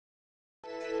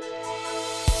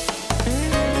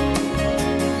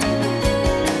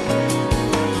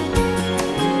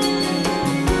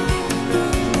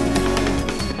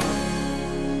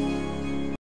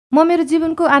म मेरो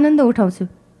जीवनको आनन्द उठाउँछु,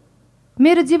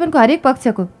 मेरो जीवनको हरेक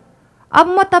पक्षको। अब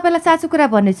म तपाईँलाई साँचो कुरा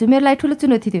भन्नेछु, मेरो लागि ठुलो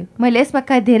चुनौती थियो। मैले यसमा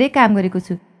धेरै काम गरेको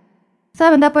छु।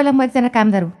 सबैभन्दा पहिला म एकजना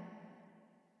कामदार हुँ।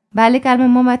 बाल्यकालमा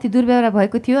म माथि दुर्व्यवहार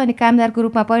भएको थियो अनि कामदारको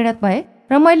रूपमा परिणत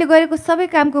भएँ र मैले गरेको सबै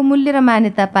कामको मूल्य र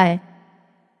मान्यता पाएँ।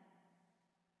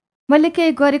 मैले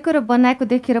केही गरेको र बनाएको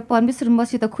देखेर परमेश्वर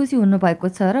मसित खुसी हुनुभएको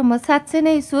छ र म साँच्चै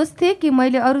नै सोच्थेँ कि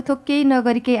मैले अरू थोक केही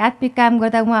नगरी केही आत्मिक काम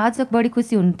गर्दा उहाँ अझ बढी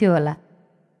खुसी हुन्थ्यो होला।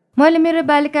 मैले मेरो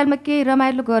बाल्यकालमा केही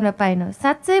रमाइलो गर्न पाइनँ।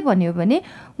 साँच्चै भन्यो भने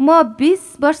म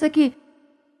 20 वर्ष कि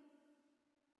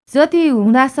जति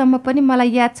हुँदासम्म पनि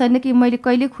मलाई याद छैन कि मैले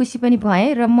कहिले खुसी पनि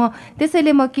भएँ र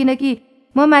त्यसैले किनकि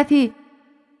म माथि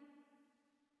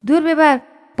दुर्व्यवहार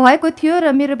भएको थियो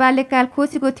र मेरो बाल्यकाल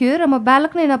खोसेको थियो र म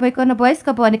बालक नै नभइकन वयस्क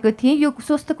बनेको थिएँ। यो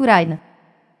स्वस्थ कुरा होइन।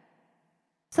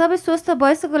 सबै स्वस्थ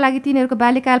वयस्कको लागि तिनीहरूको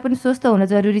बाल्यकाल पनि स्वस्थ हुन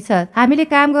जरुरी छ। हामीले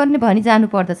काम गर्ने भनी जानु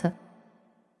पर्दछ।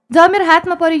 जब मेरो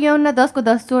हातमा पर्यो यौन 10 को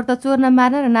 10 चोर त चोर्न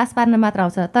मार्न र नाश पार्न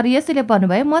मात्र आउँछ। तर यसैले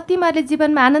भन्नुभयो म तिमीहरूले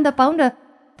जीवनमा आनन्द पाउन् र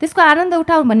त्यसको आनन्द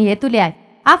उठाउन् भन्ने हेतुले आए।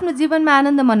 आफ्नो जीवनमा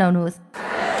आनन्द मनाउनुहोस्।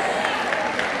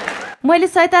 मैले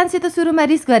शैतानसित सुरुमा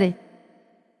रिस गरेँ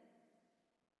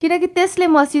किनकि त्यसले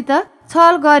मसित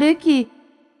छल गर्यो कि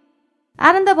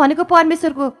आनन्द भनेको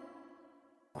परमेश्वरको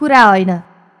कुरा होइन।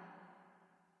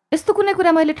 यस्तो कुनै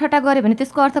कुरा मैले ठट्टा गरेँ भने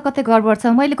त्यसको अर्थ कतै गडबड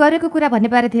छ। मैले गरेको कुरा भन्ने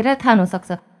बारे धेरै थाहा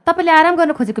हुनसक्छ। तपाईँले आराम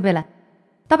गर्न खोजेको बेला,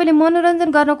 तपाईँले मनोरञ्जन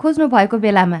गर्न खोज्नु भएको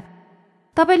बेलामा,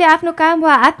 तपाईँले आफ्नो काम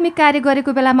वा आत्मिक कार्य गरेको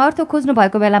बेलामा, अर्थ खोज्नु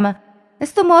भएको बेलामा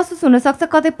यस्तो महसुस हुनसक्छ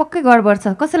कतै पक्कै गडबड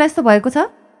छ। कसैलाई यस्तो भएको छ?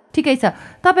 ठिकै छ,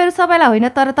 तपाईँहरू सबैलाई होइन,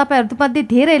 तर तपाईँहरूमध्ये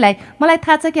धेरैलाई मलाई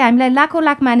थाहा छ कि हामीलाई लाखौँ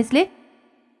लाख मानिसले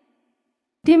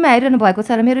टिममा हेरिरहनु भएको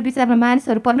छ। र मेरो विचारमा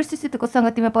मानिसहरू परमेश्वरसितको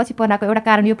सङ्गतिमा पछि पर्नको एउटा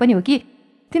कारण यो पनि हो कि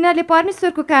तिनीहरूले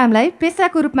परमेश्वरको कामलाई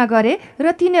पेसाको रूपमा गरे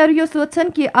र तिनीहरू यो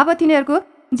सोच्छन् कि अब तिनीहरूको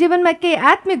जीवनमा केही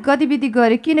आत्मिक गतिविधि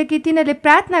गरे किनकि तिनीहरूले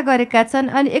प्रार्थना गरेका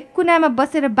छन् अनि एक कुनामा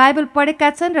बसेर बाइबल पढेका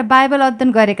छन् र बाइबल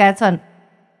अध्ययन गरेका छन्।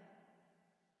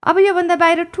 अब योभन्दा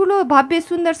बाहिर ठुलो भव्य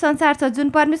सुन्दर संसार छ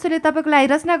जुन परमेश्वरले तपाईँको लागि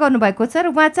रचना गर्नुभएको छ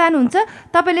र उहाँ चाहनुहुन्छ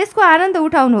तपाईँले यसको आनन्द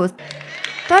उठाउनुहोस्।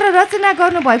 तर रचना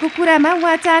गर्नुभएको कुरामा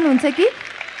उहाँ चाहनुहुन्छ कि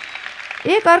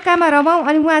एक अर्कामा रमाउँ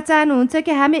अनि उहाँ चाहनुहुन्छ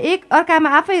कि हामी एक अर्कामा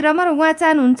आफै रमाउँ र उहाँ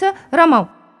चाहनुहुन्छ रमाउँ।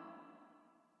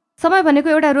 समय भनेको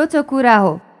एउटा रोचक कुरा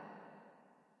हो।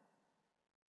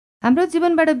 हाम्रो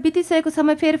जीवनबाट बितिसकेको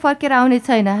समय फेरि फर्केर आउने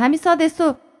छैन। हामी सधैँ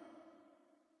यसो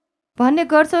भन्ने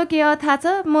गर्छौँ कि थाहा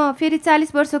छ म फेरि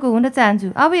 40 वर्षको हुन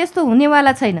चाहन्छु। अब यस्तो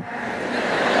हुनेवाला छैन।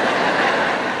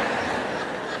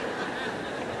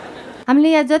 हामीले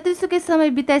यहाँ जतिसुकै समय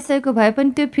बिताइसकेको भए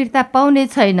पनि त्यो फिर्ता पाउने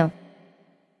छैन।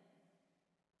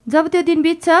 जब त्यो दिन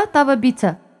बित्छ तब बित्छ,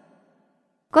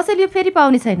 कसैले यो फेरि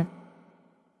पाउने छैन।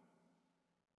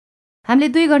 हामीले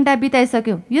 2 घन्टा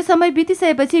बिताइसक्यौँ, यो समय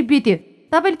बितिसकेपछि बित्यो,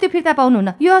 तपाईँले त्यो फिर्ता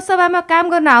पाउनुहुन्न। यो सभामा काम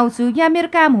गर्न आउँछु, यहाँ मेरो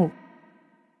काम हो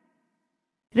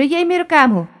र यही मेरो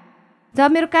काम हो। जब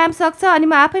मेरो काम सक्छ अनि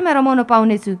म आफैमा रमाउन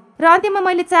पाउनेछु र अन्त्यमा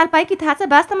मैले चाल पाएँ कि थाहा छ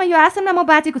वास्तवमा यो आसनमा म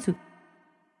बाँचेको छु।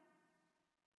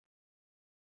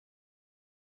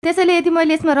 त्यसैले यदि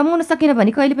मैले यसमा रमाउन सकिनँ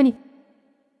भने कहिले पनि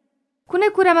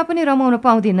कुनै कुरामा पनि रमाउन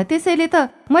पाउँदिनँ। त्यसैले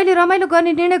त मैले रमाइलो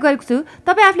गर्ने निर्णय गरेको छु।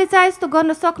 तपाईँ आफूले चाहे जस्तो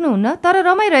गर्न सक्नुहुन्न, तर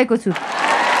रमाइरहेको छु।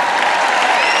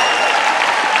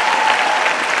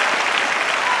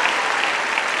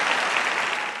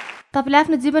 तपाईँले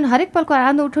आफ्नो जीवन हरेक पलको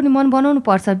आनन्द उठाउने मन बनाउनु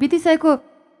पर्छ। बितिसकेको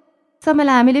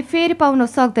समयलाई हामीले फेरि पाउन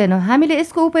सक्दैनौँ। हामीले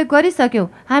यसको उपयोग गरिसक्यौँ,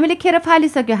 हामीले खेर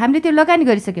फालिसक्यौँ, हामीले त्यो लगानी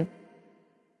गरिसक्यौँ।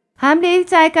 हामीले यही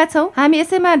चाहेका छौँ, हामी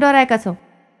यसैमा डराएका छौँ।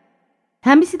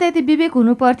 हामीसित यति विवेक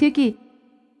हुनु पर्थ्यो कि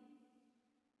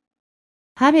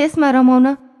हामी यसमा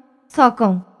रमाउन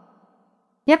सकौँ।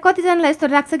 यहाँ कतिजनालाई यस्तो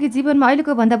लाग्छ कि जीवनमा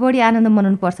अहिलेको भन्दा बढी आनन्द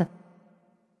मनाउनु पर्छ।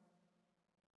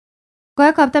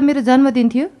 गएको हप्ता मेरो जन्मदिन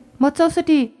थियो। म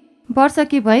 64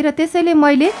 वर्षकी भएँ र त्यसैले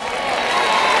मैले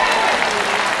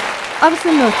अब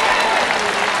सुन्नुहोस्,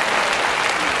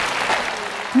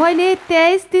 मैले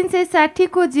 23,360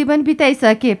 को जीवन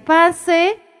बिताइसकेँ।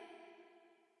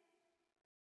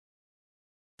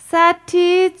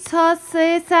 560,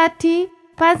 660,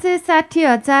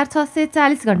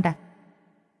 560,640 घण्टा,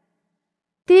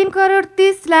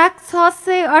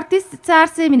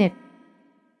 3,30,00,638,400 मिनट।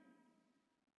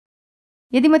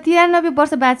 यदि म 93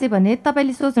 वर्ष बाँचेँ भने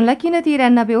तपाईँले सोच्नुलाई किन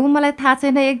 93 हो? मलाई थाहा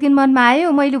छैन। एक दिन मनमा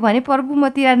आयो, मैले भने प्रभु म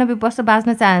 93 वर्ष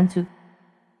बाँच्न चाहन्छु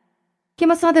कि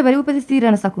म सधैँभरि उपदेश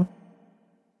दिइरहन सकूँ।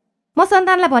 म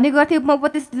सन्तानलाई भन्ने गर्थेँ म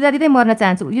उपदेश दिँदा दिँदै मर्न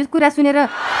चाहन्छु। यो कुरा सुनेर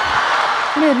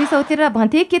उनीहरू रिसाउँथे र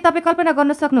भन्थे के तपाईँ कल्पना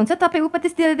गर्न सक्नुहुन्छ तपाईँ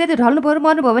उपदेश दिँदै दिँदै ढल्नुभयो र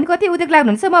मर्नुभयो भने कति उद्योग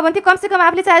लाग्नुहुन्छ? म भन्थेँ कमसेकम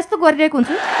आफूले चाहे यस्तो गरिरहेको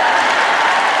हुन्छु।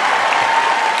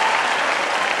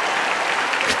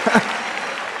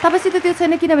 तपाईँसित त्यो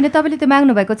छैन किनभने तपाईँले त्यो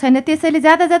माग्नु भएको छैन। त्यसैले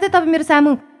जाँदा जाँदै तपाईँ मेरो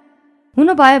सामु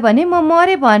हुनुभयो भने म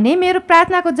मरेँ भने मेरो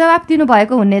प्रार्थनाको जवाब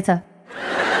दिनुभएको हुनेछ।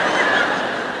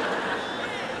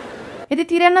 यदि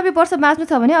 93 वर्ष बाँच्नु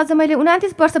छ भने अझ मैले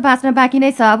 29 वर्ष बाँच्न बाँकी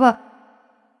नै छ। अब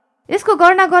यसको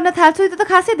गणना गर्न थाल्छु त्यो त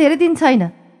खासै धेरै दिन छैन।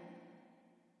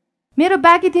 मेरो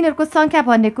बाँकी दिनहरूको सङ्ख्या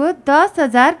भनेको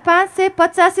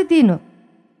 10,585 दिन हो।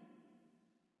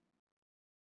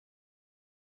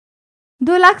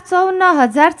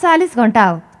 2,54,040 घण्टा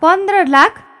हो।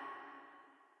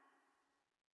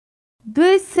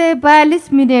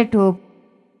 15,242 मिनट हो।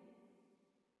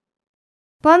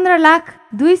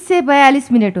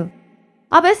 15,242 मिनट हो।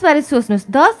 अब यसबारे सोच्नुहोस्,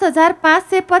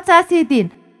 10,585 दिन।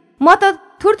 म त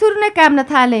थुरथुर नै काम्न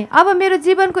थालेँ। अब मेरो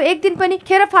जीवनको एक दिन पनि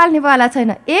खेर फाल्नेवाला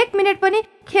छैन, एक मिनट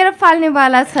पनि खेर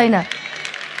फाल्नेवाला छैन।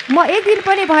 म एक दिन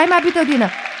पनि भयमा बिताउँदिनँ।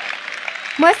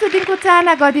 म यस्तो दिनको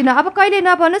चाहना गर्दिनँ। अब कहिले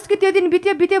नभन्नुहोस् कि त्यो दिन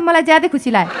बित्यो बित्यो, मलाई ज्यादै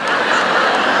खुसी लाग्यो।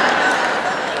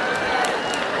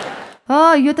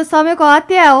 यो त समयको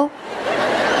हत्या हो।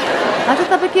 अझ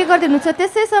तपाईँ के गर्दै हुनुहुन्छ?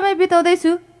 त्यसै समय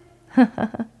बिताउँदैछु।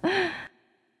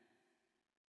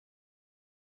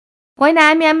 होइन,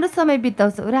 हामी हाम्रो समय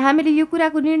बिताउँछौँ र हामीले यो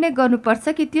कुराको निर्णय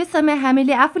गर्नुपर्छ कि त्यो समय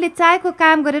हामीले आफूले चाहेको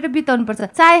काम गरेर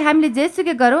बिताउनुपर्छ। चाहे हामीले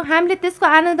जेसुकै गरौँ, हामीले त्यसको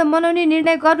आनन्द मनाउने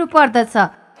निर्णय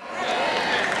गर्नुपर्दछ।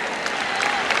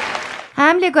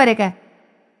 हामीले गरेका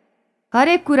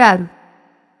हरेक कुराहरू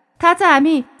थाहा छ।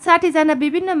 हामी 60 जना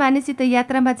विभिन्न मानिससित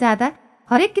यात्रामा जाँदा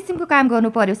हरेक किसिमको काम गर्नु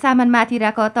पर्यो। सामान माथि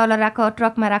राख, तल राख,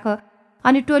 ट्रकमा राख।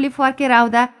 अनि टोली फर्केर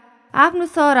आउँदा, आफ्नो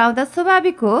सहर आउँदा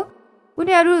स्वाभाविक हो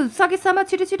उनीहरू सकेसम्म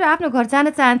छिटो छिटो आफ्नो घर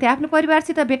जान चाहन्थे, आफ्नो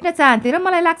परिवारसित भेट्न चाहन्थे। र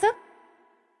मलाई लाग्छ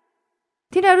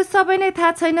तिनीहरू सबै नै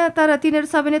थाहा छैन, तर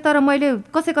मैले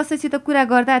कसै कसैसित कुरा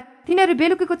गर्दा तिनीहरू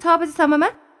बेलुकीको 6 बजीसम्ममा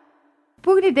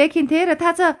पुग्ने देखिन्थे। र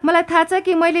मलाई थाहा छ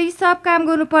कि मैले यी सब काम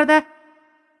गर्नु पर्दा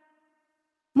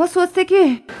म सोच्थेँ कि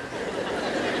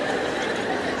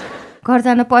घर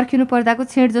जान पर्खिनु पर्दाको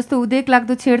छेड जस्तो उदेक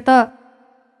लाग्दो छेड त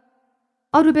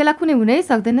अरू बेला कुनै हुनै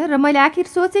सक्दैन। र मैले आखिर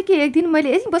सोचेँ कि एक दिन मैले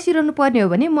यही बसिरहनु पर्ने हो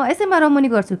भने म यसैमा रमाउने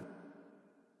गर्छु,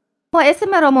 म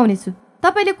यसैमा रमाउने छु।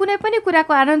 तपाईँले कुनै पनि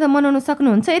कुराको आनन्द मनाउन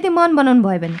सक्नुहुन्छ यदि मन बनाउनु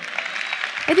भयो भने।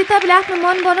 यदि तपाईँले आफ्नो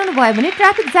मन बनाउनु भयो भने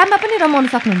ट्राफिक जाममा पनि रमाउन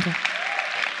सक्नुहुन्छ।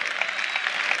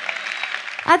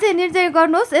 अझै निर्णय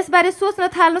गर्नुहोस्, यसबारे सोच्न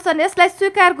थाल्नुहोस् अनि यसलाई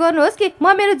स्वीकार गर्नुहोस् कि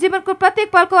म मेरो जीवनको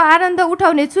प्रत्येक पलको आनन्द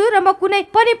उठाउने छु र म कुनै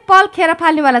पनि पल खेर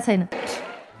फाल्नेवाला छैन।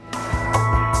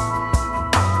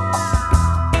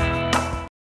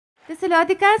 त्यसैले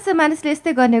अधिकांश मानिसले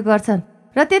यस्तै गर्ने गर्छन्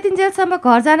र त्यतिन्जेलसम्म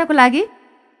घर जानको लागि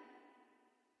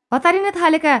हतारिन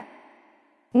थालेका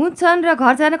हुन्छन् र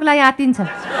घर जानको लागि आतिन्छन्।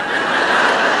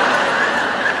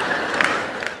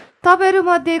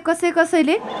 तपाईँहरूमध्ये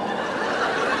कसैले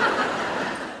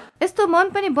यस्तो मन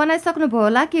पनि बनाइसक्नुभयो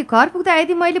होला कि घर पुग्दा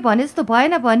यदि मैले भने जस्तो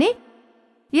भएन भने,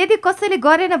 यदि कसैले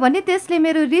गरेन भने त्यसले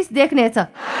मेरो रिस देख्नेछ।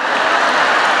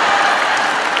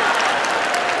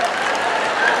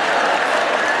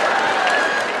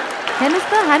 हेर्नुहोस्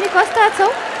त, हामी कस्ता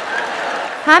छौँ।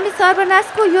 हामी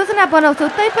सर्वनाशको योजना बनाउँछौँ,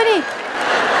 तैपनि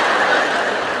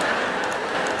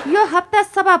यो हप्ता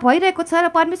सभा भइरहेको छ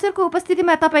र परमेश्वरको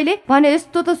उपस्थितिमा तपाईँले भने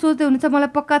यस्तो त सोच्दै हुनुहुन्छ, मलाई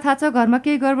पक्का थाहा छ घरमा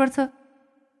केही गडबड छ,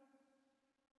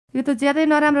 यो त ज्यादै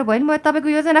नराम्रो भयो नि, म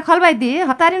तपाईँको योजना खल्बाइदिएँ।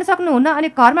 हतारिन सक्नुहुन्न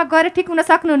अनि घरमा गएर ठिक हुन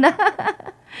सक्नुहुन्न।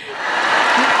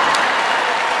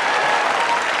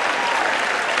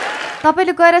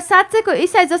 तपाईँले गएर साँच्चैको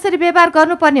ईसाई जसरी व्यवहार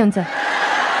गर्नुपर्ने हुन्छ।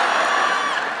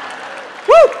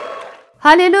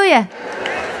 हालेलुया।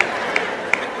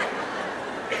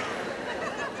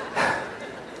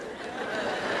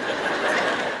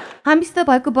 हामीसित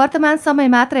भएको वर्तमान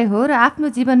समय मात्रै हो र आफ्नो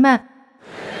जीवनमा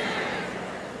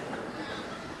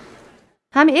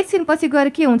हामी एकछिन पछि गएर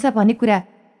के हुन्छ भन्ने कुरा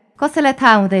कसैलाई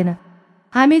थाहा हुँदैन।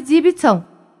 हामी जीवित छौँ,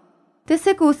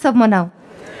 त्यसैको उत्सव मनाऊ।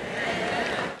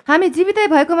 हामी जीवितै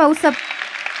भएकोमा उत्सव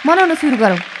मनाउन सुरु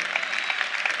गरौँ।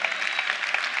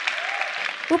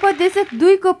 उपदेशक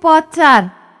 2:4।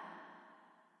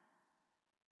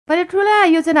 मैले ठुला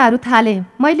योजनाहरू थालेँ।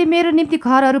 मैले मेरो निम्ति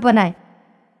घरहरू बनाएँ,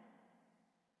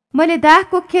 मैले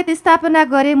दाखको खेत स्थापना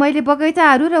गरेँ, मैले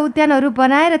बगैँचाहरू र उद्यानहरू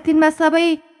बनाएर तिनमा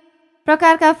सबै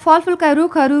प्रकारका फलफुलका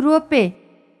रुखहरू रोपे।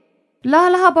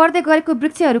 लहलह बढ्दै गरेको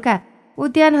वृक्षहरूका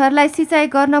उद्यानहरूलाई सिँचाइ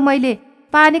गर्न मैले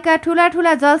पानीका ठुला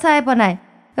ठुला जलसाय बनाएँ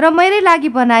र मेरै लागि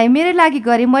बनाएँ, मेरै लागि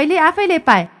गरेँ, मैले आफैले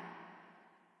पाएँ।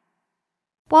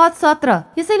 पद 17।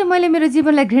 यसैले मैले मेरो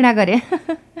जीवनलाई घृणा गरेँ।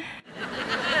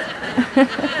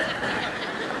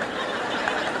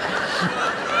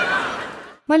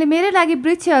 मैले मेरै लागि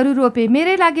वृक्षहरू रोपेँ,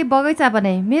 मेरै लागि बगैँचा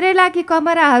बनाएँ, मेरै लागि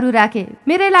कमराहरू राखेँ,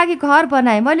 मेरै लागि घर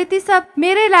बनाएँ, मैले ती सब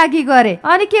मेरै लागि गरेँ।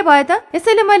 अनि के भयो त?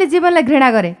 यसैले मैले जीवनलाई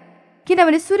घृणा गरेँ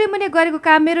किनभने सूर्यमुनि गरेको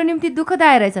काम मेरो निम्ति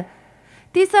दुःखदायक रहेछ।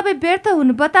 ती सबै व्यर्थ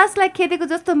हुनु, बतासलाई खेदेको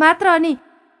जस्तो मात्र अनि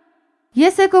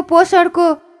यसैको पोषणको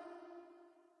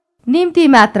निम्ति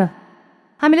मात्र।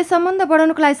 हामीले सम्बन्ध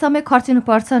बढाउनुको लागि समय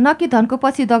खर्चिनुपर्छ, न कि धनको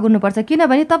पछि दगुर्नुपर्छ,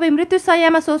 किनभने तपाईँ मृत्यु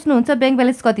शय्यामा सोच्नुहुन्छ ब्याङ्क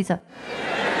ब्यालेन्स कति छ।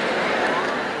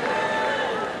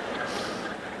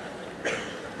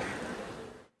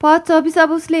 पद 24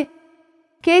 अब उसले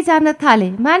केही जान्न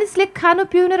थाले। मानिसले खानु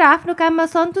पिउनु र आफ्नो काममा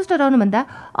सन्तुष्ट रहनुभन्दा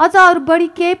अझ अरू बढी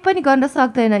केही पनि गर्न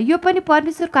सक्दैन। यो पनि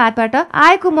परमेश्वरको हातबाट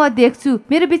आएको म देख्छु।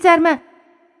 मेरो विचारमा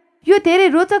यो धेरै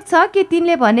रोचक छ कि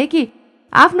तिनले भने कि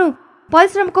आफ्नो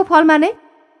परिश्रमको फलमा नै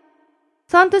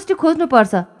सन्तुष्टि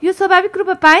खोज्नुपर्छ। यो स्वाभाविक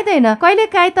रूपमा पाइँदैन।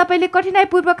 कहिलेकाहीँ तपाईँले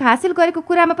कठिनाइपूर्वक हासिल गरेको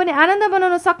कुरामा पनि आनन्द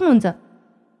मनाउन सक्नुहुन्छ।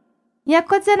 यहाँ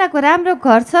कतिजनाको राम्रो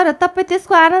घर छ र तपाईँ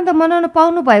त्यसको आनन्द मनाउन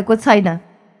पाउनु भएको छैन।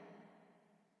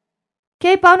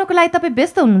 केही पाउनुको लागि तपाईँ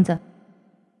व्यस्त हुनुहुन्छ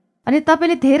अनि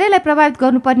तपाईँले धेरैलाई प्रभावित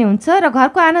गर्नुपर्ने हुन्छ र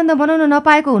घरको आनन्द मनाउन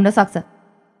नपाएको हुन सक्छ।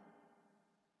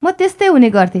 म त्यस्तै हुने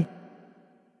गर्थेँ।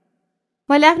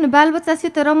 मैले आफ्नो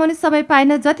बालबच्चासित रमाउने समय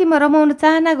पाइनँ जति म रमाउन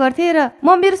चाहना गर्थेँ र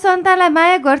म मेरो सन्तानलाई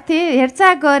माया गर्थेँ,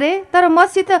 हेरचाह गरेँ, तर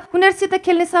मसित उनीहरूसित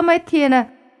खेल्ने समय थिएन।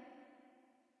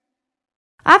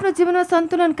 आफ्नो जीवनमा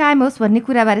सन्तुलन कायम होस् भन्ने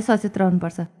कुराबारे सचेत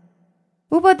रहनुपर्छ।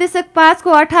 उपदेशक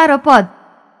 5:18 पद।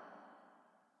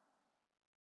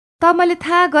 तब मैले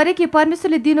थाहा गरेँ कि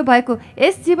परमेश्वरले दिनुभएको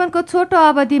यस जीवनको छोटो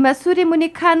अवधिमा सूर्यमुनि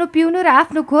खानु पिउनु र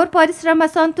आफ्नो घोर परिश्रममा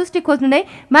सन्तुष्टि खोज्नु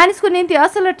नै मानिसको निम्ति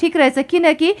असल र ठिक रहेछ,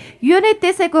 किनकि यो नै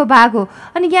त्यसैको भाग हो।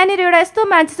 अनि यहाँनिर एउटा यस्तो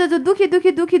मान्छे छ जो दुखी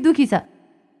छ।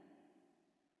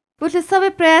 उसले सबै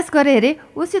प्रयास गरे हेरे,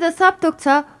 उसित सब थोक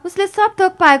छ, उसले सब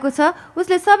थोक पाएको छ,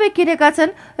 उसले सबै किनेका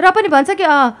छन् र पनि भन्छ कि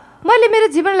मैले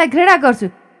मेरो जीवनलाई घृणा गर्छु,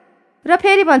 र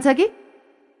फेरि भन्छ कि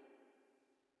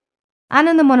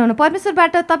आनन्द मनाउनु।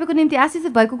 परमेश्वरबाट तपाईँको निम्ति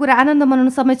आशिषित भएको कुरा आनन्द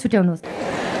मनाउन समय छुट्याउनुहोस्।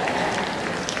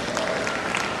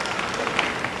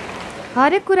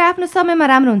 हरेक कुरा आफ्नो समयमा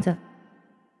राम्रो हुन्छ।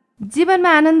 जीवनमा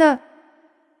आनन्द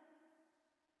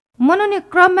मनाउने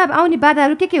क्रममा आउने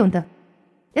बाधाहरू के हुन् त?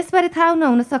 यसबारे थाहा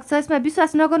नहुन सक्छ, यसमा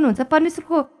विश्वास नगर्नुहुन्छ।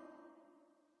 परमेश्वरको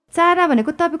चाहना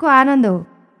भनेको तपाईँको आनन्द हो।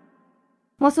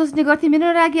 म सोच्ने गर्थेँ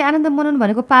मेरो लागि आनन्द मनाउनु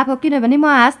भनेको पाप हो, किनभने म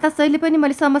हाँस्दा सहिले पनि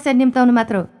मैले समस्या निम्ताउनु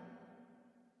मात्र हो।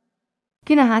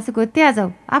 किन हाँसेको? त्यहाँ जाऊ,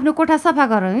 आफ्नो कोठा सफा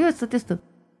गर, यो त्यस्तो।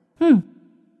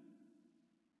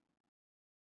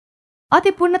 अति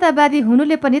पूर्णतावादी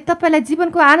हुनुले पनि तपाईँलाई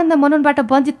जीवनको आनन्द मनाउनबाट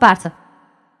वञ्चित पार्छ।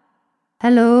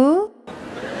 हेलो,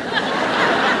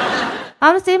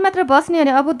 आउनुहोस्, यही मात्र बस्ने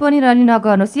अनि अबुध बनिरहने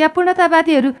नगर्नुहोस्। यहाँ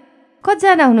पूर्णतावादीहरू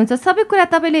कतिजना हुनुहुन्छ? सबै कुरा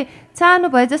तपाईँले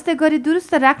चाहनु भए जस्तै गरी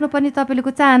दुरुस्त राख्नुपर्ने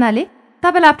तपाईँको चाहनाले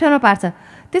तपाईँलाई अप्ठ्यारो पार्छ।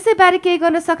 त्यसैबारे केही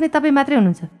गर्न सक्ने तपाईँ मात्रै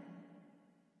हुनुहुन्छ।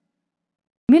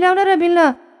 मिलाउन र मिल्न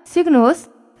सिक्नुहोस्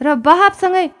र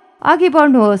बहावसँगै अघि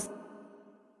बढ्नुहोस्।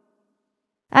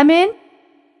 आमेन।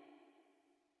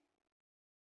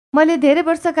 मैले धेरै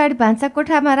वर्ष अगाडि भान्सा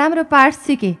कोठामा राम्रो पाठ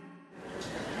सिकेँ।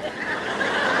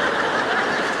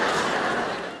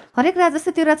 हरेक रात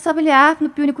जस्तै त्यो रात सबैले आफ्नो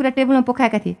पिउने कुरा टेबलमा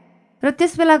पोखाएका थिए र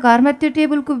त्यस बेला घरमा त्यो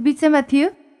टेबलको बिचमा थियो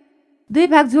 2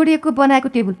 भाग जोडिएको बनाएको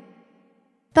टेबल।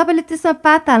 तपाईँले त्यसमा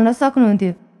पात हाल्न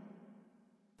सक्नुहुन्थ्यो।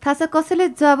 थाहा छ कसैले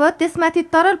जब त्यसमाथि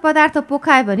तरल पदार्थ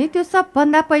पोखायो भने त्यो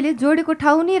सबभन्दा पहिले जोडेको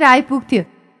ठाउँ नै आइपुग्थ्यो,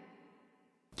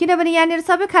 किनभने यहाँनिर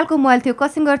सबै खालको मैल थियो,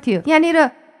 कसिङ्गर थियो। यहाँनिर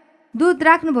दुध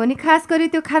राख्नुभयो भने खास गरी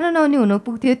त्यो खान नहुने हुन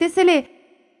पुग्थ्यो। त्यसैले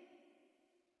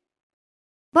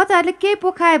बच्चाहरूले केही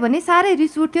पोखायो भने साह्रै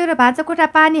रिस उठ्थ्यो र भान्सा कोठा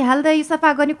पानी हाल्दै सफा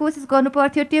गर्ने कोसिस गर्नु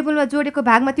पर्थ्यो टेबलमा जोडेको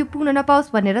भागमा त्यो पुग्न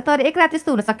नपाओस् भनेर। तर एक रात त्यस्तो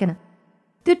हुन सकेन।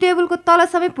 त्यो टेबलको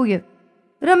तलसम्मै पुग्यो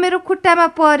र मेरो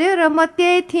खुट्टामा पर्यो र म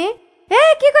त्यही थिएँ। ए,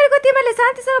 के गरेको तिमीले?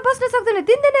 शान्तिसँग बस्न सक्दैन,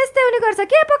 दिनदिन यस्तै हुने गर्छ,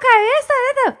 के पकायो यस्तो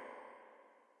त?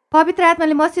 पवित्र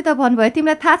आत्माले मसित भन्नुभयो,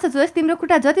 तिमीलाई थाहा छ जोइस, तिम्रो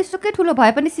खुट्टा जतिसुकै ठुलो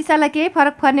भए पनि सिसालाई केही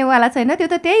फरक पर्नेवाला छैन,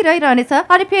 त्यो त त्यही रहिरहनेछ।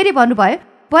 अनि फेरि भन्नुभयो,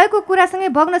 भएको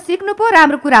कुरासँगै बग्न सिक्नु पो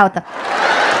राम्रो कुरा हो त।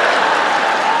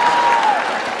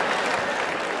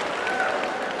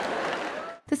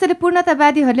 त्यसैले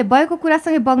पूर्णतावादीहरूले भएको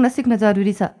कुरासँगै बग्न सिक्न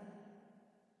जरुरी छ।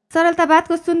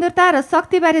 सरलतावादको सुन्दरता र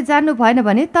शक्तिबारे जान्नु भएन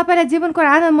भने तपाईँलाई जीवनको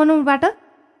आनन्द मनाउनबाट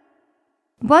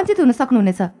वञ्चित हुन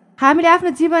सक्नुहुनेछ। हामीले आफ्नो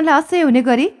जीवनलाई असह्य हुने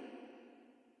गरी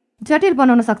जटिल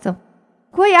बनाउन सक्छौँ।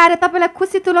 कोही आएर तपाईँलाई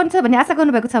खुसी तुल्याउँछ भन्ने आशा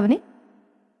गर्नुभएको छ भने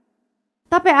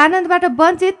तपाईँ आनन्दबाट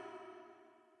वञ्चित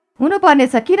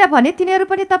हुनुपर्नेछ, किनभने तिनीहरू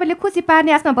पनि तपाईँले खुसी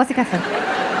पार्ने आशमा बसेका छन्।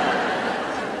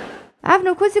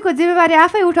 आफ्नो खुसीको जिम्मेवारी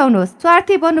आफै उठाउनुहोस्।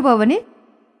 स्वार्थी बन्नुभयो भने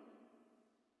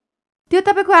त्यो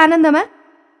तपाईँको आनन्दमा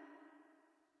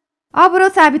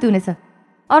अवरोध साबित हुनेछ।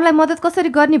 अरूलाई मद्दत कसरी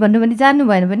गर्ने भन्नु भने जान्नु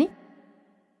भएन भने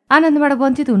आनन्दबाट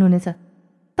वञ्चित हुनुहुनेछ।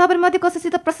 तपाईँमध्ये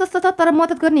कसैसित प्रशस्त छ तर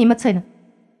मद्दत गर्ने हिम्मत छैन।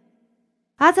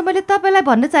 आज मैले तपाईँलाई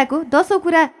भन्न चाहेको 10औं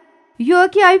कुरा यो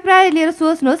कि अभिप्राय लिएर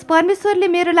सोच्नुहोस्, परमेश्वरले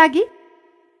मेरो लागि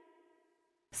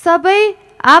सबै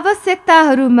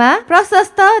आवश्यकताहरूमा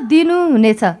प्रशस्त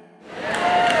दिनुहुनेछ।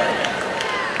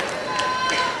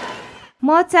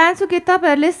 म चाहन्छु कि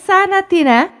तपाईँहरूले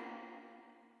सानातिना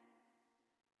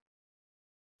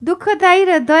दुःखदायी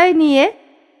र दयनीय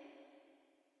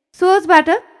सोचबाट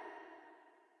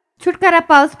छुटकारा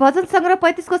पाओस्। भजन सङ्ग्रह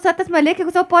 35:27 लेखेको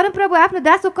छ, परमप्रभु आफ्नो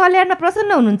दासको कल्याणमा प्रसन्न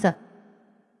हुनुहुन्छ।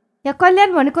 यहाँ कल्याण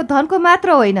भनेको धनको मात्र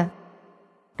होइन,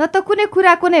 न त कुनै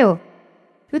कुराको नै हो।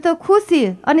 यो त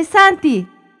खुसी अनि शान्ति,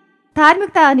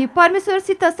 धार्मिकता अनि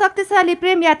परमेश्वरसित शक्तिशाली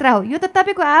प्रेम यात्रा हो। यो त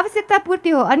तपाईँको आवश्यकता पूर्ति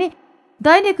हो अनि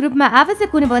दैनिक रूपमा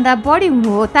आवश्यक हुनेभन्दा बढी हुनु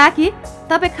हो, ताकि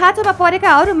तपाईँ खाँचोमा परेका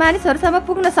अरू मानिसहरूसम्म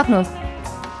पुग्न सक्नुहोस्।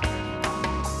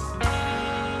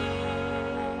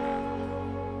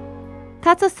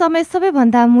 थाहा छ, समय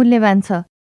सबैभन्दा मूल्यवान छ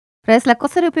र यसलाई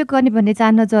कसरी उपयोग गर्ने भन्ने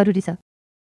जान्न जरुरी छ।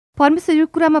 परमेश्वर यो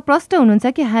कुरामा प्रष्ट हुनुहुन्छ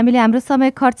कि हामीले हाम्रो समय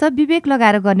खर्च विवेक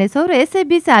लगाएर गर्नेछौँ र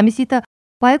यसैबीच हामीसित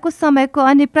भएको समयको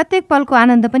अनि प्रत्येक पलको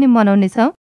आनन्द पनि मनाउनेछौँ।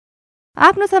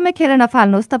 आफ्नो समय खेर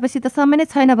नफाल्नुहोस्। तपाईँसित समय नै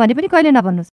छैन भने पनि कहिले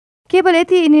नभन्नुहोस्। केवल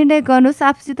यति निर्णय गर्नुहोस्,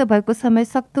 आफूसित भएको समय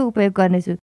सक्दो उपयोग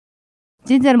गर्नेछु।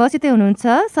 जिन्जर मसितै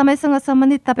हुनुहुन्छ, समयसँग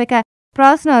सम्बन्धित तपाईँका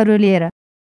प्रश्नहरू लिएर,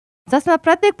 जसमा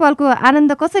प्रत्येक पलको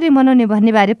आनन्द कसरी मनाउने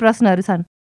भन्ने बारे प्रश्नहरू छन्।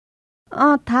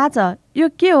 थाहा छ। यो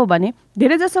के हो भने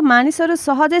धेरैजसो मानिसहरू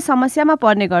सहजै समस्यामा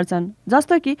पर्ने गर्छन्,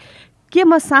 जस्तो कि के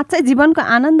म साँच्चै जीवनको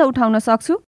आनन्द उठाउन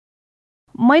सक्छु?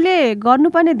 मैले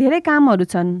गर्नुपर्ने धेरै कामहरू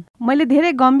छन्। मैले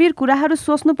धेरै गम्भीर कुराहरू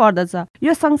सोच्नु पर्दछ।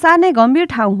 यो संसार नै गम्भीर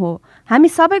ठाउँ हो। हामी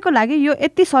सबैको लागि यो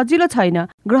यति सजिलो छैन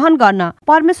ग्रहण गर्न।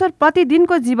 परमेश्वर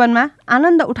प्रतिदिनको जीवनमा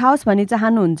आनन्द उठाओस् भनी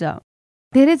चाहनुहुन्छ।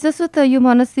 धेरै जसो त यो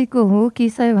मनस्थितिको हो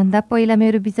कि सबैभन्दा पहिला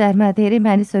मेरो विचारमा धेरै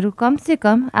मानिसहरू कमसे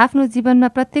कम आफ्नो जीवनमा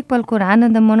प्रत्येक पलको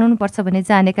आनन्द मनाउनुपर्छ भन्ने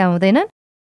जानेका हुँदैनन्।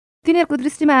 तिनीहरूको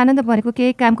दृष्टिमा आनन्द भनेको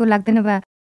केही कामको लाग्दैन वा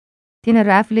तिनीहरू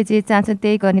आफूले जे चाहन्छन्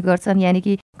त्यही गर्ने गर्छन्। यानि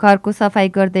कि घरको सफाई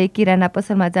गर्दै, किराना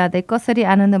पसलमा जाँदै कसरी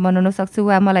आनन्द मनाउन सक्छु,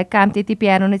 वा मलाई काम त्यति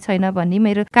प्यारो नै छैन भन्ने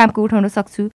मेरो कामको उठाउन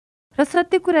सक्छु। र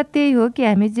सत्य कुरा त्यही हो कि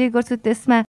हामी जे गर्छौँ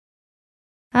त्यसमा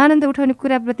आनन्द उठाउने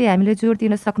कुराप्रति हामीले जोड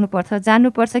दिन सक्नुपर्छ।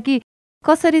 जान्नुपर्छ कि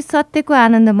कसरी सत्यको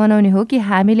आनन्द मनाउने हो कि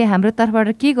हामीले हाम्रो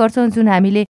तर्फबाट के गर्छौँ जुन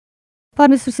हामीले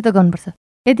परमेश्वरसित गर्नुपर्छ।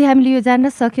 यदि हामीले यो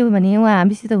जान्न सक्यौँ भने उहाँ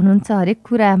हामीसित हुनुहुन्छ। हरेक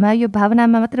कुरामा यो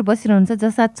भावनामा मात्र बसिरहनुहुन्छ,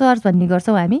 जसमा चर्च भन्ने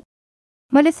गर्छौँ हामी।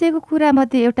 मैले सिकेको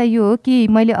कुरामध्ये एउटा यो हो कि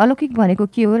मैले अलौकिक भनेको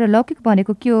के हो र लौकिक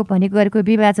भनेको के हो भनी गरेको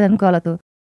विभाजन गलत हो।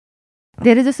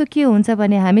 धेरैजसो के हुन्छ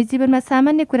भने हामी जीवनमा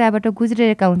सामान्य कुराबाट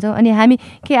गुज्रिरहेका हुन्छौँ अनि हामी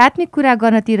के आत्मिक कुरा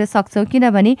गर्नतिर सक्छौँ,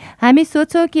 किनभने हामी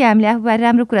सोच्छौँ कि हामीले आफूबारे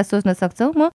राम्रो कुरा सोच्न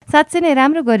सक्छौँ, म साँच्चै नै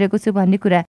राम्रो गरेको छु भन्ने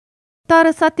कुरा।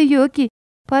 तर सत्य यो हो कि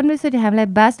परमेश्वरले हामीलाई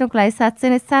बाँच्नको लागि साँच्चै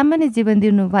नै सामान्य जीवन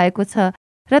दिनु भएको छ।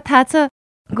 र थाहा छ,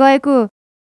 गएको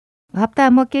हप्ता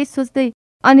म केही सोच्दै,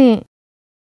 अनि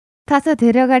थाहा छ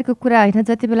धेरै अगाडिको कुरा होइन,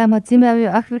 जति बेला म जिम्बाब्वे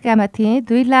अफ्रिकामा थिएँ,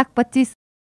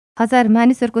 2,25,000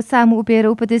 मानिसहरूको सामु उभिएर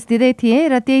उपदेश दिँदै थिएँ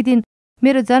र त्यही दिन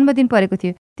मेरो जन्मदिन परेको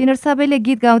थियो। तिनीहरू सबैले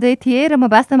गीत गाउँदै थिए र म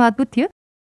वास्तवमा अद्भुत थियो।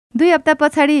 2 हप्ता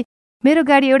पछाडि मेरो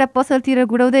गाडी एउटा पसलतिर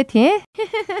गुडाउँदै थिएँ।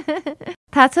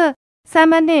 थाहा छ,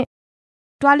 सामान्य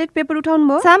टोयलेट पेपर उठाउनु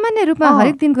भयो? सामान्य रूपमा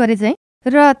हरेक दिन गरे चाहिँ।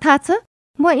 र थाहा छ,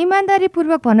 म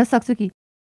इमान्दारीपूर्वक भन्न सक्छु कि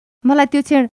मलाई त्यो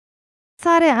क्षण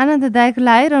साह्रै आनन्ददायक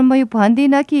लाग्यो र म यो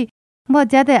भन्दिनँ कि म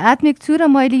ज्यादै आत्मिक छु र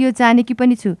मैले यो जानेकी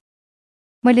पनि छु।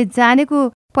 मैले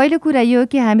जानेको पहिलो कुरा यो हो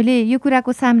कि हामीले यो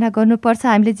कुराको सामना गर्नुपर्छ,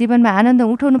 हामीले जीवनमा आनन्द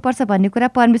उठाउनुपर्छ भन्ने कुरा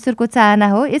परमेश्वरको चाहना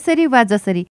हो। यसरी वा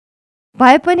जसरी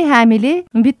भए पनि हामीले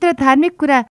भित्र धार्मिक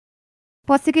कुरा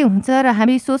पसेकै हुन्छ र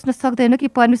हामी सोच्न सक्दैनौँ कि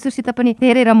परमेश्वरसित पनि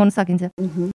धेरै रमाउन सकिन्छ।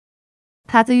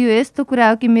 थाहा छ, यो यस्तो कुरा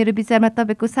हो कि मेरो विचारमा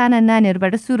तपाईँको साना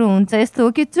नानीहरूबाट सुरु हुन्छ। यस्तो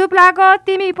हो कि चुप लाग,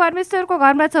 तिमी परमेश्वरको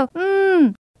घरमा छौ।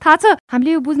 थाहा छ,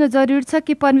 हामीले यो बुझ्न जरुरी छ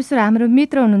कि परमेश्वर हाम्रो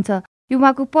मित्र हुनुहुन्छ। यो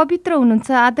उहाँको पवित्र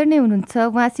हुनुहुन्छ, आदरणीय हुनुहुन्छ।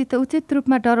 उहाँसित उचित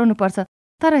रूपमा डराउनु पर्छ।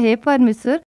 तर हे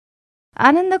परमेश्वर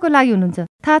आनन्दको लागि हुनुहुन्छ।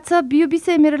 थाहा छ, यो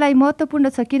विषय मेरो लागि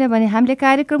महत्त्वपूर्ण छ, किनभने हामीले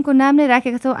कार्यक्रमको नाम नै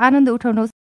राखेका छौँ, आनन्द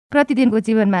उठाउनुहोस् प्रतिदिनको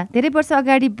जीवनमा। धेरै वर्ष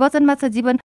अगाडि वचनमा छ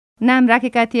जीवन नाम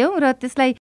राखेका थियौँ र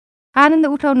त्यसलाई आनन्द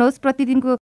उठाउनुहोस्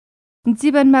प्रतिदिनको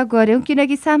जीवनमा गऱ्यौँ,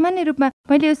 किनकि सामान्य रूपमा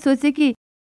मैले यो सोचेँ कि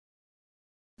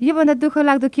योभन्दा दुःख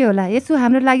लाग्दो के होला। यसो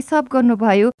हाम्रो लागि सब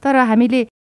गर्नुभयो, तर हामीले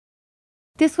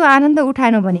त्यसको आनन्द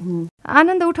उठाएनौँ भने।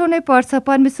 आनन्द उठाउनै पर्छ।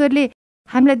 परमेश्वरले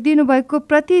हामीलाई दिनुभएको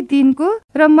प्रतिदिनको,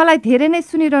 र मलाई धेरै नै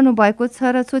सुनिरहनु भएको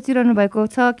छ र सोचिरहनु भएको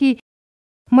छ कि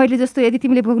मैले जस्तो यदि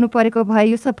तिमीले भोग्नु परेको भए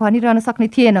यो सब भनिरहन सक्ने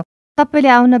थिएन। तपाईँले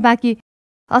आउन बाँकी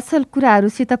असल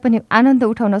कुराहरूसित पनि आनन्द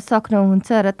उठाउन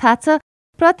सक्नुहुन्छ। र थाहा छ,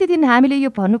 प्रतिदिन हामीले यो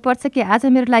भन्नुपर्छ कि आज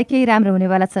मेरो लागि केही राम्रो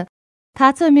हुनेवाला छ।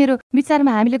 थाहा छ, मेरो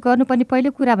विचारमा हामीले गर्नुपर्ने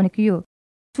पहिलो कुरा भनेको यो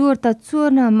चोर त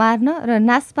चोर्न, मार्न र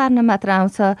नाश पार्न मात्र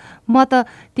आउँछ। म त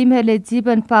तिमीहरूले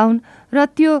जीवन पाउन् र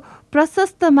त्यो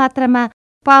प्रशस्त मात्रामा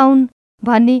पाउन्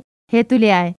भन्ने हेतुले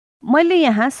आएँ। मैले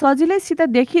यहाँ सजिलैसित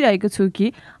देखिरहेको छु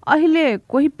कि अहिले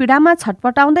कोही पीडामा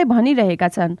छटपटाउँदै भनिरहेका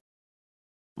छन्,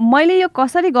 मैले यो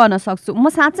कसरी गर्न सक्छु? म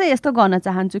साँच्चै यस्तो गर्न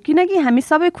चाहन्छु, किनकि हामी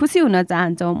सबै खुसी हुन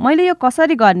चाहन्छौँ। मैले यो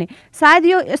कसरी गर्ने? सायद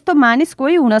यो यस्तो मानिस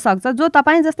कोही हुनसक्छ जो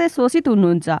तपाईँ जस्तै शोषित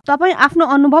हुनुहुन्छ। तपाईँ आफ्नो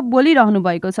अनुभव बोलिरहनु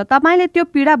भएको छ, तपाईँले त्यो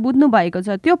पीडा बुझ्नु भएको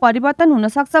छ, त्यो परिवर्तन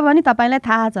हुनसक्छ भनी तपाईँलाई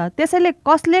थाहा छ। त्यसैले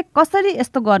कसले कसरी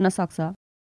यस्तो गर्न सक्छ?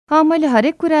 मैले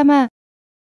हरेक कुरामा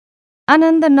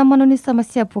आनन्द नमनाउने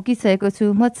समस्या भोगिसकेको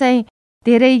छु। म चाहिँ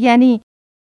धेरै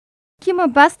कि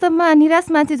म वास्तवमा निराश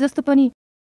मान्छे जस्तो पनि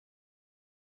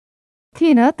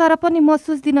थिइनँ, तर पनि म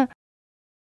सोच्दिनँ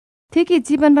थिएँ कि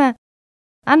जीवनमा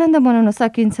आनन्द मनाउन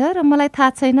सकिन्छ र मलाई थाहा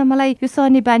छैन। मलाई यो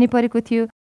सहने बानी परेको थियो।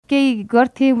 केही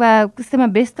गर्थेँ वा कसैमा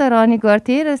व्यस्त रहने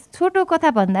गर्थेँ र छोटो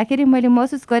कथा भन्दाखेरि मैले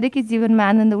महसुस गरेँ कि जीवनमा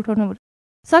आनन्द उठाउन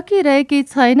सकिरहेकी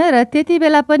छैन र त्यति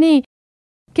बेला पनि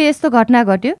के यस्तो घटना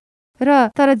घट्यो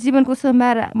र तर जीवनको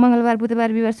सोमबार, मङ्गलबार, बुधबार,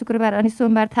 बिहिबार, शुक्रबार अनि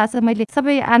सोमबार थाहा छ मैले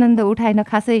सबै आनन्द उठाएन।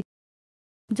 खासै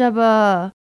जब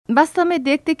वास्तवमै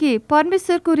देख्थेँ कि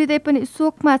परमेश्वरको हृदय पनि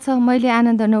शोकमा छ मैले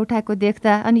आनन्द नउठाएको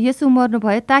देख्दा, अनि यसो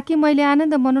मर्नुभयो ताकि मैले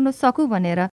आनन्द मनाउन सकु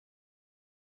भनेर।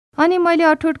 अनि मैले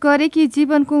अठोट गरेँ कि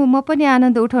जीवनको म पनि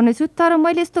आनन्द उठाउनेछु। तर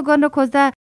मैले यस्तो गर्न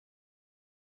खोज्दा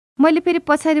मैले फेरि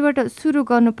पछाडिबाट सुरु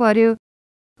गर्नु पर्यो।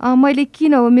 मैले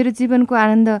किन हो मेरो जीवनको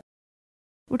आनन्द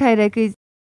उठाइरहेकै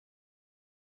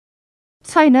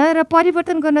छैन र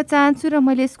परिवर्तन गर्न चाहन्छु र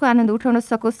मैले यसको आनन्द उठाउन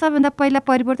सकोस्। सबभन्दा पहिला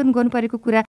परिवर्तन गर्नु परेको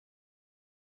कुरा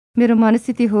मेरो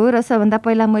मनस्थिति हो र सबभन्दा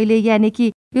पहिला मैले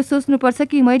कि यो सोच्नुपर्छ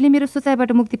कि मैले मेरो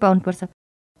सोचाइबाट मुक्ति पाउनुपर्छ।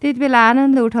 त्यति बेला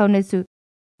आनन्द उठाउनेछु।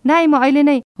 नाइ, म अहिले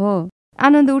नै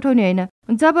आनन्द उठाउने होइन,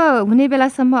 जब हुने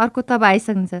बेलासम्म अर्को तब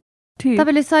आइसक्छ।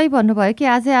 तपाईँले सही भन्नुभयो कि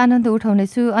आजै आनन्द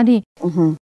उठाउनेछु। अनि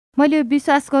मैले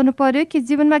विश्वास गर्नु पर्यो कि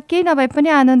जीवनमा केही नभए पनि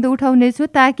आनन्द उठाउनेछु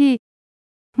ताकि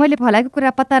मैले भलाको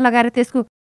कुरा पत्ता लगाएर त्यसको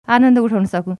आनन्द उठाउन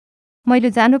सकु। मैले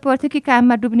जानु पर्थ्यो कि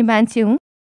काममा डुब्ने मान्छे हुँ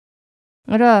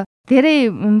र धेरै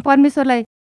परमेश्वरलाई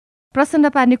प्रसन्न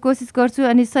पार्ने कोसिस गर्छु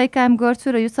अनि सही काम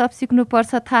गर्छु र यो सब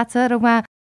सिक्नुपर्छ थाहा छ र उहाँ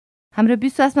हाम्रो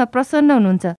विश्वासमा प्रसन्न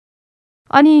हुनुहुन्छ।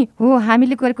 अनि हो,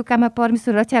 हामीले गरेको काममा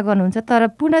परमेश्वर रक्षा गर्नुहुन्छ, तर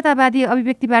पूर्णतावादी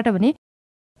अभिव्यक्तिबाट भने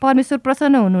परमेश्वर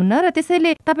प्रसन्न हुनुहुन्न र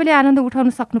त्यसैले तपाईँले आनन्द उठाउन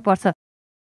सक्नुपर्छ।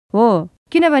 हो,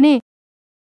 किनभने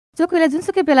जो कोहीलाई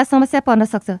जुनसुकै बेला समस्या पर्न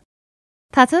सक्छ,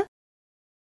 थाहा छ?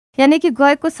 कि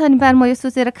गएको शनिबार म यो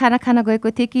सोचेर खाना खान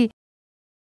गएको थिएँ कि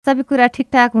सबै कुरा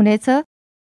ठिकठाक हुनेछ,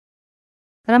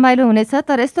 रमाइलो हुनेछ,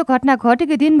 तर यस्तो घटना घट्यो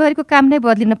कि दिनभरिको काम नै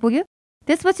बदलिन पुग्यो।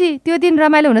 त्यसपछि त्यो दिन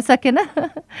रमाइलो हुन सकेन।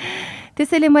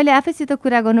 त्यसैले मैले आफैसित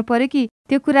कुरा गर्नु पर्यो कि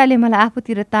त्यो कुराले मलाई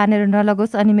आफूतिर तानेर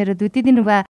नलगोस् अनि मेरो दुई दिन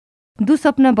वा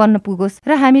दुस्वप्न बन्न पुगोस्।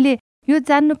 र हामीले यो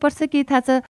जान्नुपर्छ कि थाहा छ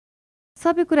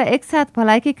सबै कुरा एकसाथ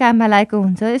भलाइकै काममा लागेको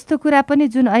हुन्छ। यस्तो कुरा पनि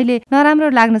जुन अहिले नराम्रो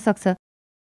लाग्न सक्छ,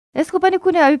 यसको पनि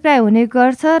कुनै अभिप्राय हुने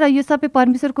गर्छ र यो सबै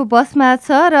परमेश्वरको बसमा छ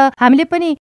र हामीले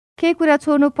पनि केही कुरा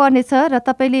छोड्नु पर्नेछ। र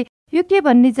तपाईँले यो के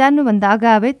भन्ने जान्नुभन्दा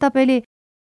अगावै तपाईँले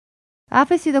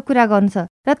आफैसित कुरा गर्नु छ।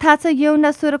 र थाहा छ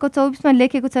यूहन्ना 16:24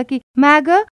 लेखेको छ कि माग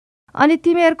अनि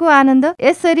तिमीहरूको आनन्द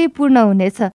यसरी पूर्ण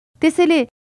हुनेछ। त्यसैले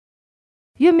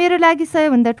यो मेरो लागि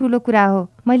सबैभन्दा ठुलो कुरा हो।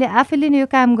 मैले आफैले नै यो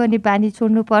काम गर्ने बानी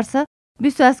छोड्नुपर्छ।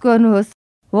 विश्वास गर्नुहोस्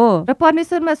हो, र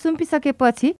परमेश्वरमा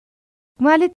सुम्पिसकेपछि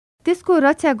उहाँले त्यसको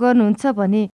रक्षा गर्नुहुन्छ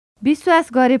भने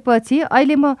विश्वास गरेपछि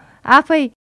अहिले म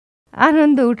आफै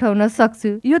आनन्द उठाउन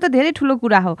सक्छु। यो त धेरै ठुलो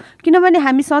कुरा हो, किनभने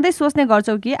हामी सधैँ सोच्ने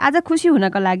गर्छौँ कि आज खुसी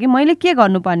हुनका लागि मैले के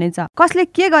गर्नुपर्ने छ, कसले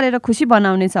के गरेर खुसी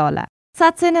बनाउनेछ होला।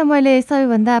 साँच्चै नै मैले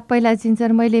सबैभन्दा पहिला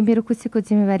जिन्जर मैले मेरो खुसीको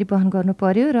जिम्मेवारी वहन गर्नु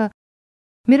पर्यो र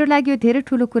मेरो लागि यो धेरै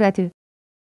ठुलो कुरा थियो।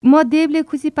 म देवले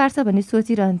खुसी पार्छ भन्ने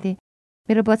सोचिरहन्थेँ,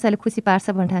 मेरो बच्चाले खुसी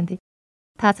पार्छ भन्ठान्थेँ।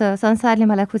 थाहा छ संसारले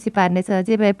मलाई खुसी पार्नेछ,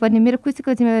 जे भए पनि मेरो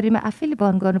खुसीको जिम्मेवारीमा आफैले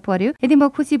वहन गर्नु पर्यो। यदि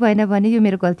म खुसी भएन भने यो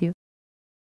मेरो गल्ती हो।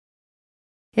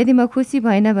 यदि म खुसी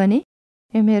भएन भने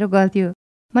यो मेरो गल्ती हो।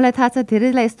 मलाई थाहा छ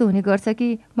धेरैलाई यस्तो हुने गर्छ कि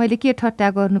मैले के ठट्टा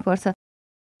गर्नुपर्छ,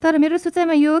 तर मेरो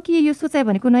सोचाइमा यो हो कि यो सोचाइ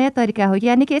भनेको नयाँ तरिका हो।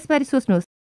 कि यसबारे सोच्नुहोस्,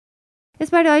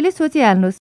 यसबारे अहिले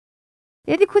सोचिहाल्नुहोस्।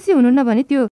 यदि खुसी हुनुहुन्न भने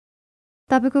त्यो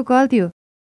तपाईँको गल्ती हो।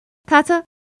 थाहा छ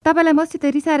तपाईँलाई मसित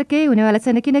रिसाएर केही हुनेवाला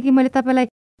छैन, किनकि मैले तपाईँलाई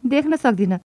देख्न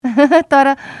सक्दिनँ। तर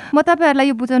म तपाईँहरूलाई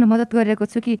यो बुझाउन मद्दत गरिरहेको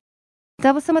छु कि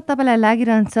जबसम्म तपाईँलाई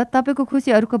लागिरहन्छ तपाईँको खुसी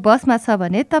अरूको बसमा छ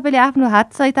भने तपाईँले आफ्नो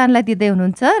हात शैतानलाई दिँदै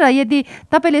हुनुहुन्छ। र यदि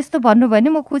तपाईँले यस्तो भन्नुभयो भने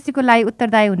म खुसीको लागि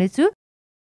उत्तरदायी हुनेछु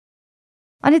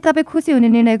अनि तपाईँ खुसी हुने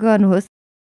निर्णय गर्नुहोस्।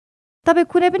 तपाईँ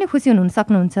कुनै पनि खुसी हुनु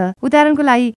सक्नुहुन्छ। उदाहरणको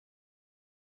लागि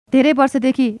धेरै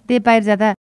वर्षदेखि देव बाहिर जाँदा,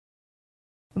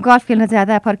 गल्फ खेल्न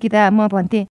जाँदा फर्किँदा म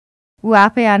भन्थेँ ऊ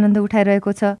आफै आनन्द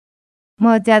उठाइरहेको छ।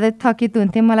 म ज्यादै थकित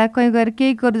हुन्थेँ, मलाई कहीँ गएर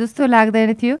केही गरौँ जस्तो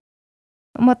लाग्दैन थियो।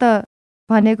 म त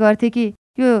भन्ने गर्थेँ कि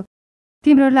यो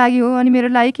तिम्रो लागि हो, अनि मेरो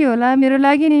लागि के होला, मेरो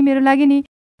लागि नि।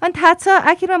 अनि थाहा छ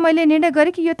आखिरमा मैले निर्णय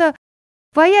गरेँ कि यो त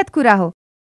वाहियात कुरा हो।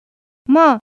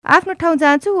 म आफ्नो ठाउँ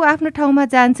जान्छु, ऊ आफ्नो ठाउँमा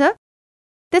जान्छ।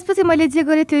 त्यसपछि मैले जे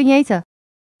गरेँ त्यो यहीँ छ।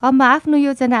 अब म आफ्नो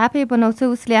योजना आफै बनाउँछु,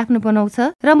 उसले आफ्नो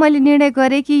बनाउँछ। र मैले निर्णय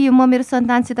गरेँ कि म मेरो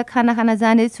सन्तानसित खाना खान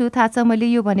जानेछु। थाहा छ मैले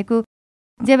यो भनेको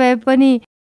जे भए पनि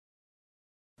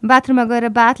बाथरुममा गएर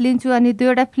बाथ लिन्छु अनि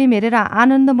 2वटा फिल्म हेरेर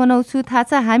आनन्द मनाउँछु। थाहा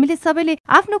छ हामीले सबैले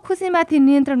आफ्नो खुसीमाथि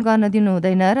नियन्त्रण गर्न दिनु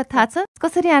हुँदैन र थाहा छ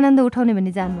कसरी आनन्द उठाउने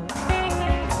भन्ने जान्नु।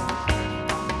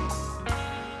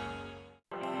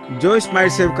 जोइस मायर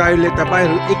सेवकाईले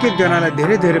तपाईहरू एक जनालाई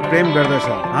धेरै धेरै प्रेम गर्दछ।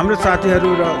 हाम्रो साथीहरू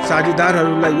र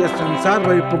साझेदारहरूलाई यस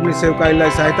संसारभरि पुग्ने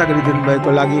सेवकाईलाई सहायता गरिदिनु भएको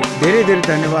लागि धेरै धेरै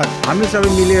धन्यवाद। हामी सबै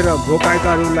मिलेर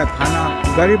भोकाएकाहरूलाई खाना,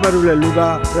 गरिबहरूलाई लुगा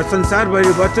र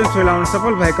संसारभरि वचन फैलाउन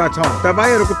सफल भएका छौँ।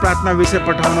 तपाईहरूको प्रार्थना विषय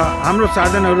पठाउन, हाम्रो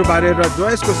साधनहरू बारे र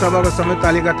जोइसको सभाको समय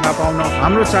तालिका थाहा पाउन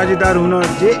हाम्रो साझेदार हुन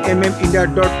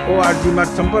jmindia.org मा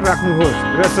सम्पर्क राख्नुहोस्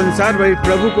र संसारभरि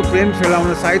प्रभुको प्रेम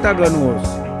फैलाउन सहायता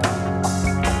गर्नुहोस्।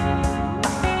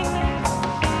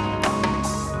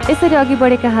 यसरी अघि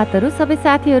बढेका हातहरू सबै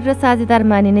साथीहरू र साझेदार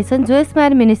मानिनेछन् जोइस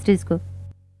मायर मिनिस्ट्रिजको।